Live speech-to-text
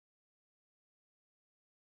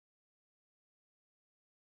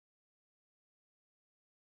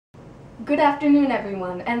Good afternoon,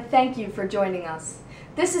 everyone, and thank you for joining us.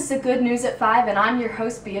 This is the Good News at 5, and I'm your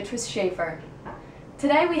host, Beatrice Schaefer.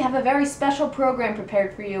 Today we have a very special program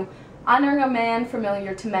prepared for you, honoring a man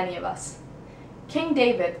familiar to many of us. King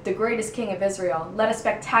David, the greatest king of Israel, led a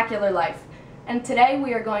spectacular life, and today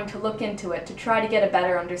we are going to look into it to try to get a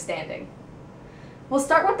better understanding. We'll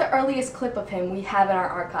start with the earliest clip of him we have in our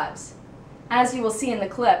archives. As you will see in the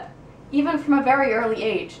clip, even from a very early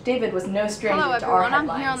age, David was no stranger to our headlines. Hello everyone,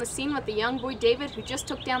 I'm here on the scene with the young boy David who just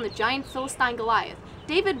took down the giant Philistine Goliath.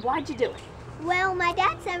 David, why'd you do it? Well, my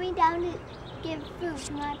dad sent me down to give food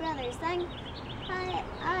to my brothers. Then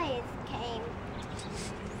Goliath came.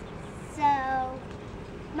 So,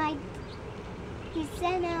 he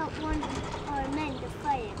sent out one of our men to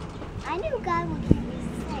fight him. I knew God would keep me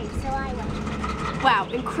safe, so I went. Wow,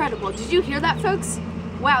 incredible. Did you hear that, folks?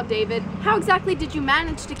 Wow, David, how exactly did you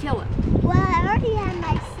manage to kill him? Well, I already had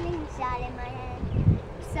my slingshot in my hand,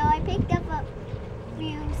 so I picked up a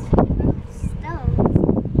few stones,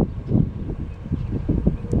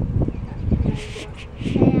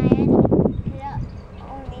 and I ended up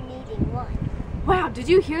only needing one. Wow, did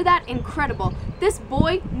you hear that? Incredible. This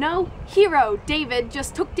boy, no hero, David,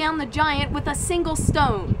 just took down the giant with a single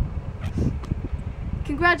stone.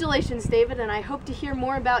 Congratulations, David, and I hope to hear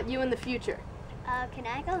more about you in the future. Can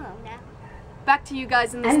I go home now? Back to you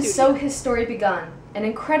guys in the And studio. so his story begun, an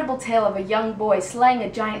incredible tale of a young boy slaying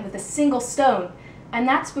a giant with a single stone, and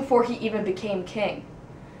that's before he even became king.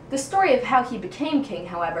 The story of how he became king,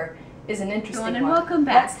 however, is an interesting one. And welcome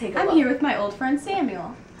back. Let's take a I'm look. here with my old friend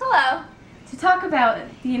Samuel Hello. to talk about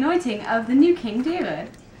the anointing of the new King David.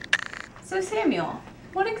 So Samuel,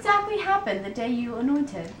 what exactly happened the day you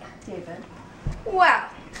anointed David? Well,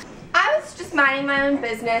 I was just minding my own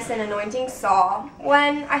business and anointing Saul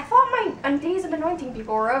when I thought my days of anointing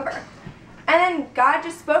people were over. And then God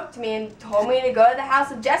just spoke to me and told me to go to the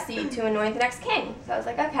house of Jesse to anoint the next king. So I was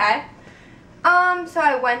like, okay. So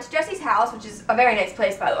I went to Jesse's house, which is a very nice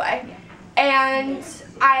place, by the way. And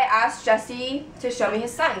I asked Jesse to show me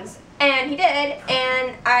his sons. And he did.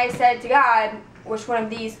 And I said to God, which one of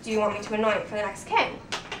these do you want me to anoint for the next king?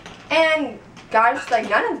 And God was like,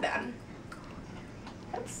 none of them.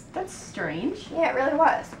 That's strange. Yeah, it really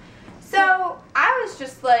was. So I was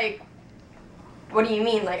just like, what do you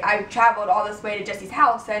mean? Like, I traveled all this way to Jesse's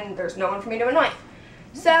house and there's no one for me to anoint.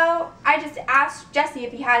 So I just asked Jesse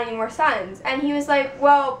if he had any more sons. And he was like,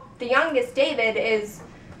 well, the youngest, David, is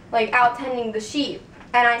like out tending the sheep.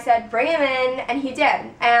 And I said, bring him in. And he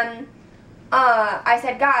did. And I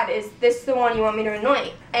said, God, is this the one you want me to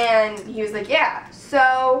anoint? And he was like, yeah.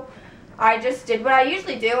 So I just did what I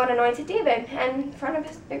usually do and anointed David in front of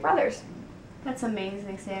his big brothers. That's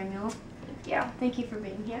amazing, Samuel. Yeah. Thank you for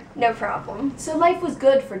being here. No problem. So life was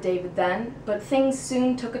good for David then, but things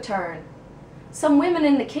soon took a turn. Some women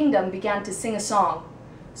in the kingdom began to sing a song.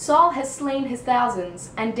 Saul has slain his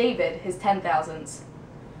thousands, and David his 10,000s.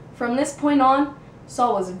 From this point on,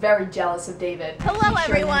 Saul was very jealous of David. Hello He showed him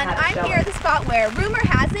everyone, how to I'm show here it. at the spot where, rumor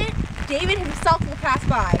has it, David himself will pass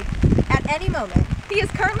by at any moment. He is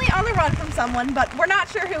currently on the run from someone, but we're not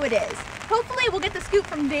sure who it is. Hopefully we'll get the scoop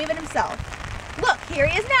from David himself. Look, here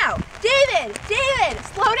he is now. David! David!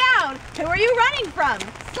 Slow down! Who are you running from?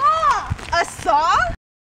 Saw! A saw?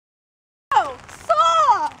 Oh,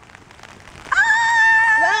 saw!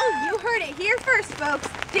 Ah! Well, you heard it here first, folks.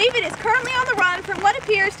 David is currently on the run from what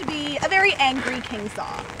appears to be a very angry King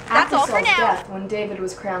Saul. That's After all for Saul's now. death, when David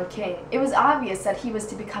was crowned king, it was obvious that he was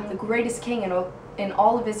to become the greatest king in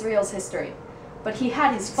all of Israel's history. But he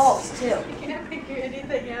had his faults too. I can't figure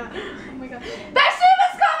anything out. Oh my god.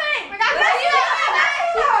 Bathsheba's coming! We got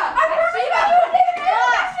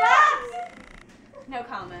No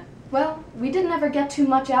comment. Well, we didn't ever get too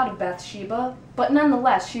much out of Bathsheba, but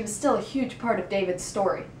nonetheless, she was still a huge part of David's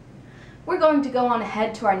story. We're going to go on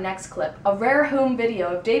ahead to our next clip, a rare home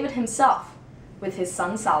video of David himself with his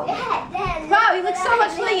son Solomon. Wow, he looks so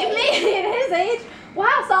much like me at his age.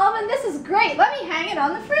 Wow, Solomon, this is great. Let me hang it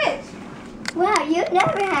on the fridge. Wow, you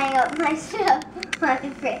never hang up my stuff on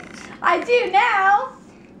the fridge. I do now.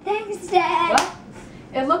 Thanks, Dad. Well,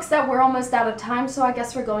 it looks that we're almost out of time, so I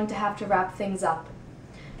guess we're going to have to wrap things up.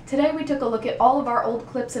 Today we took a look at all of our old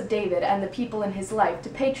clips of David and the people in his life to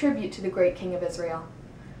pay tribute to the great King of Israel.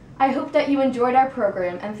 I hope that you enjoyed our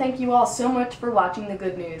program, and thank you all so much for watching the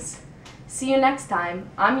Good News. See you next time.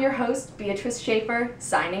 I'm your host, Beatrice Schaefer,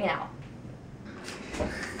 signing out.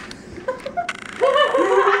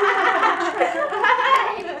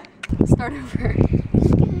 Start over.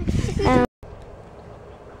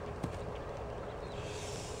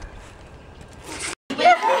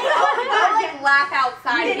 Laugh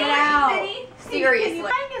outside. Get out. Seriously.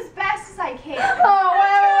 As fast as I can. Oh,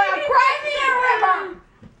 wow, crying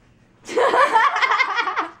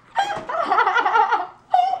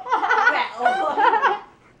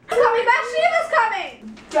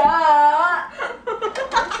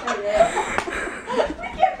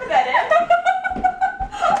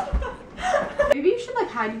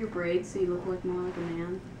braids so you look like more like a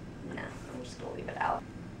man? No, I'm just gonna leave it out.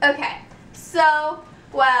 Okay, so,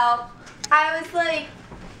 well, I was like,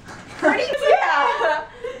 pretty, yeah.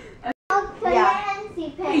 Oh, Yeah.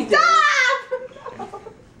 fancy pants. Stop!